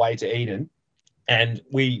all the way to Eden, and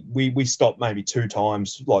we stopped maybe 2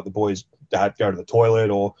 times. Like the boys had to go to the toilet,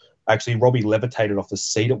 or actually Robbie levitated off the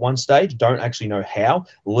seat at one stage. Don't actually know how.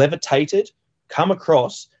 Levitated, come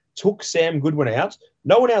across, took Sam Goodwin out.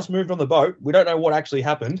 No one else moved on the boat. We don't know what actually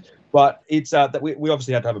happened, but it's that we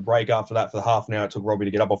obviously had to have a break after that for the half an hour it took Robbie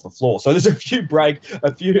to get up off the floor. So there's a few breaks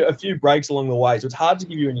along the way. So it's hard to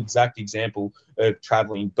give you an exact example of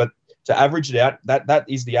traveling, but to average it out, that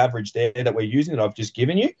is the average there that we're using that I've just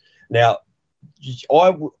given you. Now,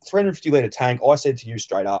 350 litre tank, I said to you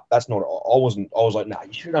straight up, that's not, I was like, no,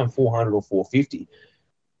 you should have done 400 or 450.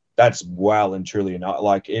 That's well and truly enough.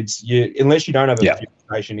 Like unless you don't have a fuel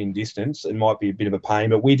station in distance, it might be a bit of a pain.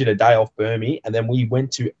 But we did a day off Burmie, and then we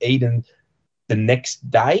went to Eden the next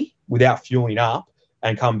day without fueling up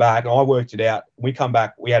and come back. And I worked it out. We come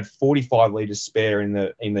back, we had 45 litres spare in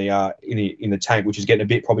the tank, which is getting a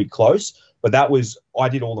bit probably close. But that was, I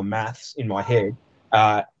did all the maths in my head.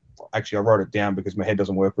 Actually, I wrote it down because my head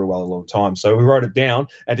doesn't work very well a lot of times. So we wrote it down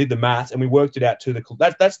and did the maths, and we worked it out to the.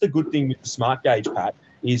 That's the good thing with the smart gauge, Pat,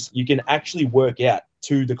 is you can actually work out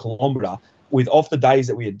to the kilometre. With off the days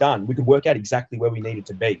that we had done, we could work out exactly where we needed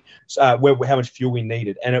to be, how much fuel we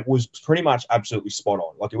needed, and it was pretty much absolutely spot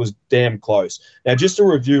on. Like, it was damn close. Now, just a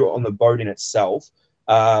review on the boat in itself,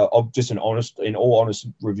 of just in all honest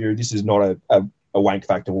review. This is not a wank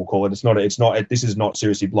factor, we'll call it. This is not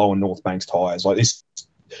seriously blowing North Bank's tyres. Like this,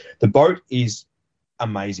 the boat is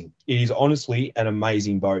amazing. It is honestly an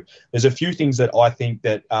amazing boat. There's a few things that I think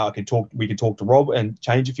that we could talk to Rob and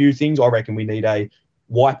change a few things. I reckon we need a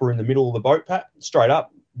wiper in the middle of the boat, Pat, straight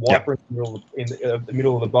up. Wiper in the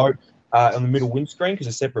middle of the boat, on the middle windscreen, because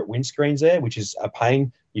there's separate windscreens there, which is a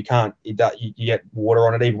pain. You get water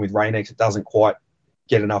on it. Even with Rain-X, it doesn't quite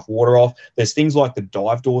get enough water off. There's things like the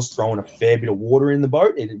dive doors throwing a fair bit of water in the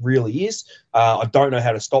boat. It really is. I don't know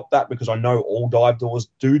how to stop that, because I know all dive doors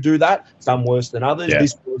do that, some worse than others. Yeah.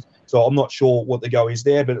 So I'm not sure what the go is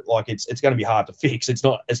there, but like it's going to be hard to fix. It's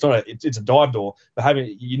a dive door, but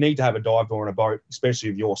you need to have a dive door on a boat, especially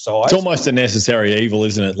of your size. It's almost a necessary evil,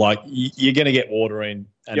 isn't it? Like, you're going to get water in,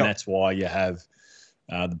 and that's why you have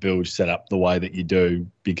the bilge set up the way that you do,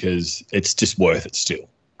 because it's just worth it still.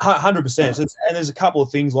 100%. And there's a couple of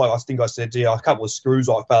things, like I think I said to you, a couple of screws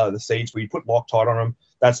I fell out of the seats where you put Loctite on them.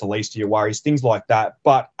 That's the least of your worries, things like that.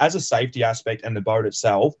 But as a safety aspect and the boat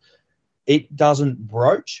itself, it doesn't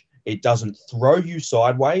broach. It doesn't throw you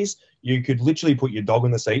sideways. You could literally put your dog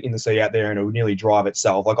in the seat out there, and it would nearly drive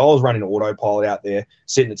itself. Like, I was running autopilot out there,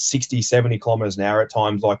 sitting at 60, 70 kilometres an hour at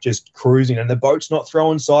times, like just cruising, and the boat's not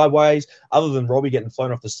throwing sideways, other than Robbie getting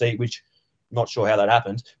flown off the seat, which I'm not sure how that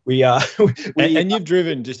happened. And you've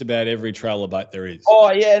driven just about every trailer boat there is.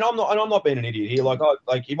 Oh yeah, and I'm not being an idiot here. Like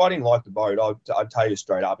if I didn't like the boat, I'd tell you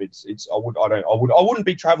straight up. I wouldn't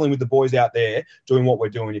be traveling with the boys out there doing what we're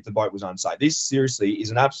doing if the boat was unsafe. This seriously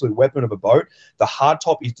is an absolute weapon of a boat. The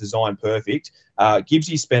hardtop is designed perfect.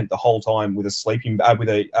 Gibbsy spent the whole time with a sleeping with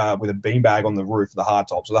a beanbag on the roof of the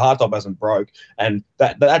hardtop, so the hardtop hasn't broke, and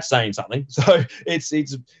that's saying something. So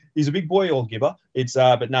he's a big boy, old Gibber.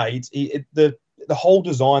 The whole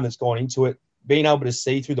design that's gone into it, being able to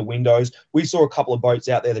see through the windows. We saw a couple of boats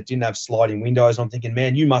out there that didn't have sliding windows. I'm thinking,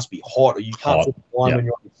 man, you must be hot, or you can't see the line when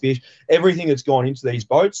you're on the fish. Everything that's gone into these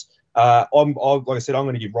boats, like I said, I'm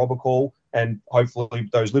going to give Rob a call, and hopefully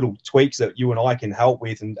those little tweaks that you and I can help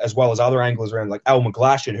with, and as well as other anglers around like Al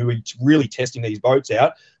McGlashan, who are really testing these boats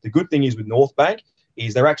out. The good thing is with North Bank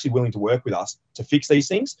is they're actually willing to work with us to fix these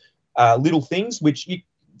things, little things, which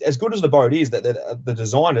as good as the boat is, that the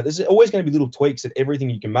designer, there's always going to be little tweaks at everything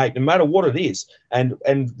you can make, no matter what it is. And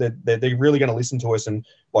they're really going to listen to us. And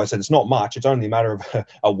like I said, it's not much. It's only a matter of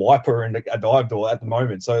a wiper and a dive door at the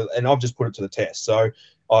moment. So, and I've just put it to the test. So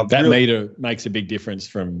that meter makes a big difference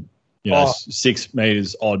from 6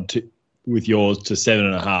 meters odd with yours to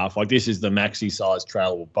 7.5. Like, this is the maxi size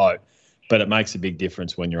trailable boat, but it makes a big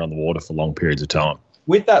difference when you're on the water for long periods of time.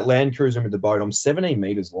 With that Land Cruiser with the boat, I'm 17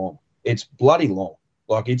 meters long. It's bloody long.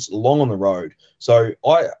 Like, it's long on the road. So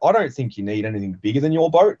I don't think you need anything bigger than your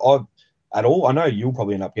boat at all. I know you'll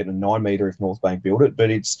probably end up getting a 9 meter if North Bank build it,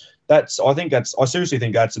 but I seriously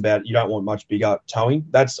think that's about, you don't want much bigger towing.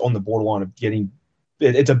 That's on the borderline of getting,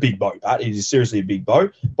 it's a big boat. It is seriously a big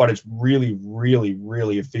boat, but it's really, really,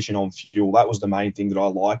 really efficient on fuel. That was the main thing that I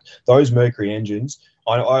liked. Those Mercury engines,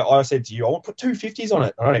 I said to you, I want to put 250s on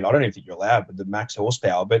it. I don't even think you're allowed with the max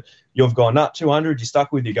horsepower, but you've gone, 200, you're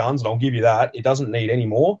stuck with your guns, and I'll give you that. It doesn't need any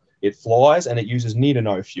more. It flies, and it uses near to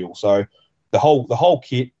no fuel. So the whole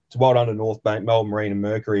kit, it's well done to North Bank, Melbourne Marine, and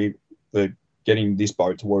Mercury for getting this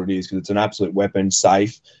boat to what it is, because it's an absolute weapon,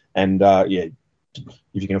 safe, and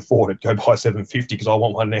if you can afford it, go buy 750, because I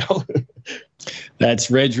want one now.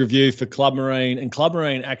 That's Red's review for Club Marine. And Club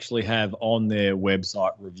Marine actually have on their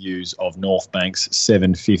website reviews of North Bank's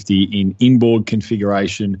 750 in inboard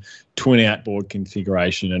configuration, twin outboard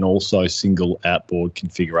configuration, and also single outboard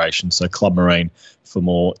configuration. So Club Marine for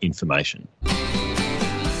more information.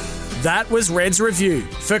 That was Red's review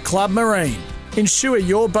for Club Marine. Insure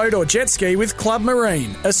your boat or jet ski with Club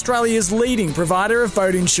Marine, Australia's leading provider of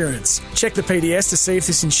boat insurance. Check the PDS to see if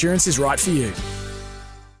this insurance is right for you.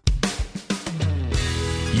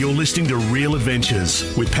 You're listening to Real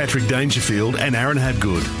Adventures with Patrick Dangerfield and Aaron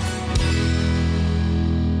Habgood.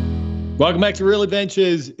 Welcome back to Real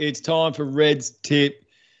Adventures. It's time for Red's tip.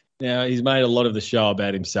 Now, he's made a lot of the show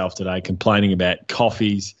about himself today, complaining about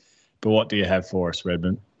coffees. But what do you have for us,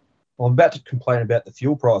 Redmond? Well, I'm about to complain about the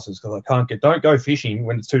fuel prices because don't go fishing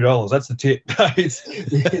when it's $2. That's the tip.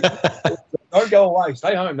 Don't go away.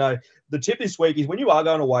 Stay home. No, the tip this week is when you are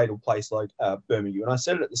going away to a place like Birmingham, and I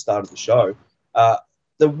said it at the start of the show,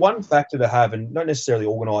 the one factor to have, and not necessarily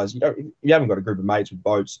organise, you haven't got a group of mates with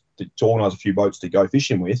boats to organise a few boats to go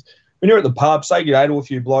fishing with. When you're at the pub, say good day to a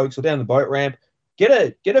few blokes or down the boat ramp, get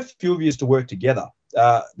a few of you to work together.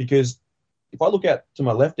 Because if I look out to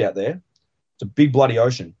my left out there, it's a big bloody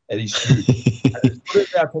ocean. It is huge. As good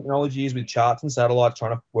as our technology is with charts and satellites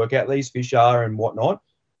trying to work out these fish are and whatnot,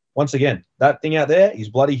 once again, that thing out there is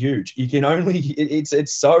bloody huge. You can only,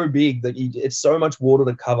 it's so big that it's so much water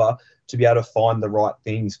to cover to be able to find the right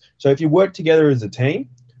things. So if you work together as a team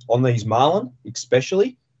on these marlin,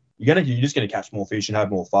 especially, you're just going to catch more fish and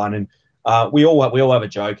have more fun. And we all have a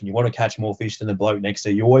joke, and you want to catch more fish than the bloke next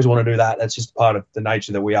to you. You always want to do that. That's just part of the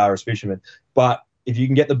nature that we are as fishermen. But if you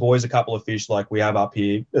can get the boys a couple of fish like we have up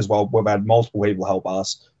here as well, we've had multiple people help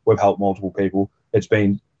us. We've helped multiple people.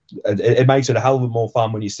 It makes it a hell of a more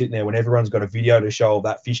fun when you're sitting there, when everyone's got a video to show of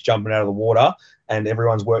that fish jumping out of the water, and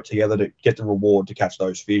everyone's worked together to get the reward to catch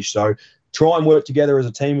those fish. So try and work together as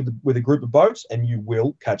a team with a group of boats, and you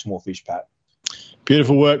will catch more fish, Pat.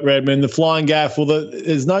 Beautiful work, Redmond. The flying gaff. Well,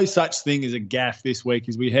 there's no such thing as a gaff this week.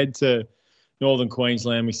 As we head to northern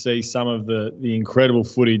Queensland, we see some of the incredible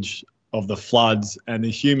footage of the floods and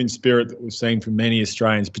the human spirit that we've seen from many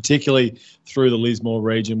Australians, particularly through the Lismore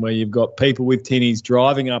region, where you've got people with tinnies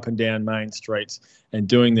driving up and down main streets and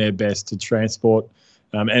doing their best to transport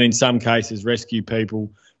and in some cases rescue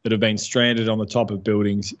people that have been stranded on the top of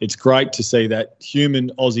buildings. It's great to see that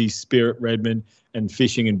human Aussie spirit, Redmond, and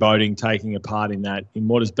fishing and boating taking a part in that, in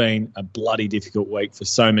what has been a bloody difficult week for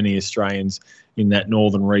so many Australians in that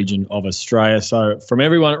northern region of Australia. So from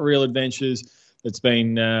everyone at Real Adventures that's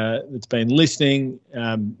been listening,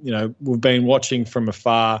 we've been watching from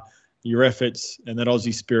afar your efforts and that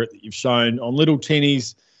Aussie spirit that you've shown on little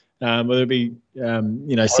tinnies, whether it be,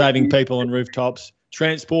 saving people on rooftops,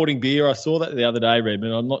 transporting beer. I saw that the other day,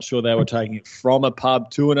 Redmond. I'm not sure they were taking it from a pub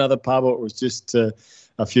to another pub, or it was just a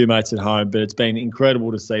few mates at home. But it's been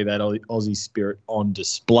incredible to see that Aussie spirit on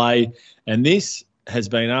display. And this has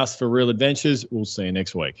been us for Real Adventures. We'll see you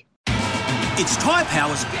next week. It's Tyre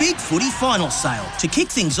Power's Big Footy Final Sale. To kick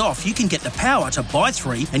things off, you can get the power to buy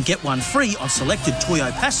 3 and get 1 free on selected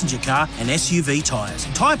Toyo passenger car and SUV tyres.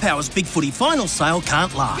 Tyre Power's Big Footy Final Sale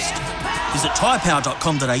can't last. Visit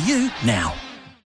tyrepower.com.au now.